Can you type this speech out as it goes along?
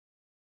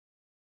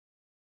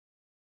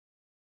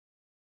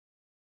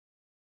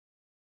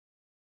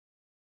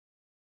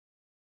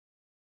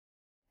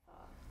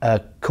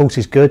Course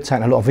is good,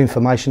 taking a lot of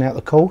information out of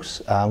the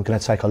course. I'm going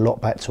to take a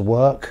lot back to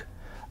work.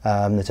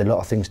 There's a lot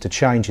of things to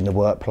change in the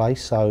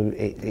workplace, so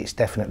it's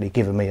definitely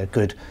given me a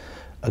good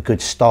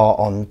start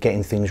on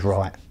getting things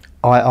right.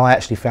 I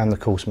actually found the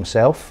course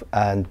myself,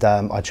 and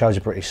I chose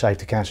the British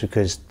Safety Council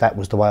because that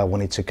was the way I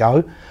wanted to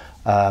go.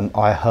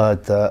 I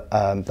heard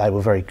that they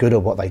were very good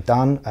at what they've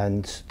done,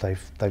 and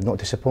they've not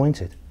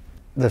disappointed.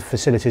 The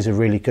facilities are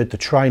really good, the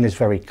trainer's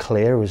very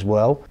clear as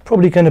well.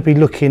 Probably going to be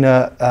looking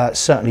at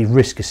certainly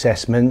risk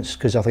assessments,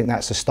 because I think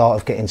that's the start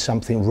of getting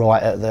something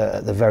right at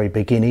the very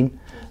beginning.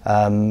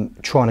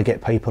 Trying to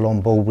get people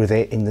on board with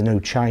it in the new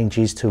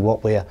changes to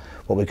what we're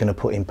going to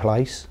put in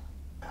place.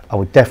 I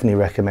would definitely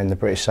recommend the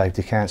British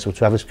Safety Council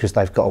to others because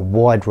they've got a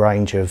wide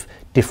range of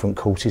different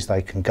courses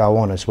they can go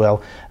on as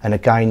well, and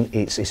again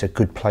it's a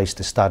good place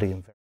to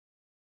study.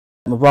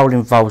 My role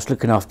involves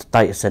looking after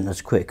data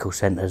centres, critical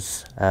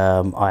centres.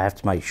 I have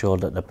to make sure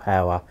that the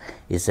power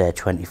is there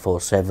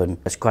 24/7.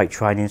 It's great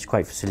training, it's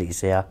great facilities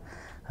here.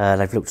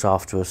 They've looked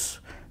after us.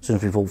 As soon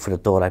as we've walked through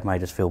the door, they've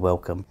made us feel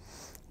welcome.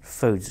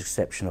 Food's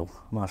exceptional,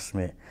 I must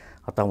admit.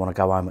 I don't want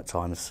to go home at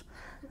times.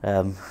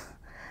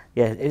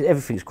 Yeah,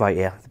 everything's great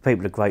here. The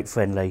people are great,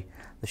 friendly.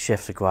 The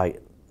chefs are great.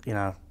 You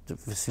know, the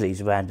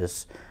facilities around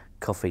us,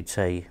 coffee,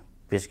 tea,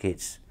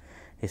 biscuits.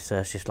 It's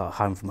just like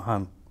home from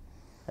home.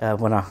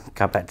 When I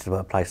go back to the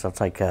workplace, I'll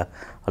take a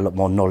lot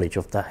more knowledge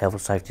of the health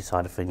and safety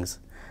side of things.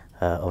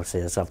 Obviously,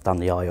 as I've done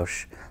the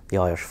IOSH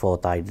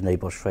 4-day, the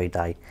NEBOSH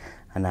 3-day,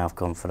 and now I've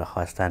gone for the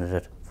high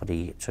standard for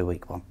the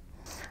 2-week one.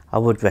 I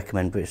would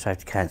recommend British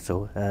Safety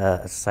Council.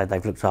 As I say,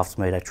 they've looked after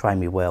me, they train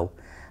me well,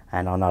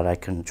 and I know they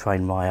can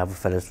train my other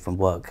fellas from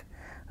work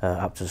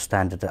up to the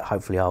standard that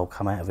hopefully I'll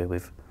come out of it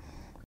with.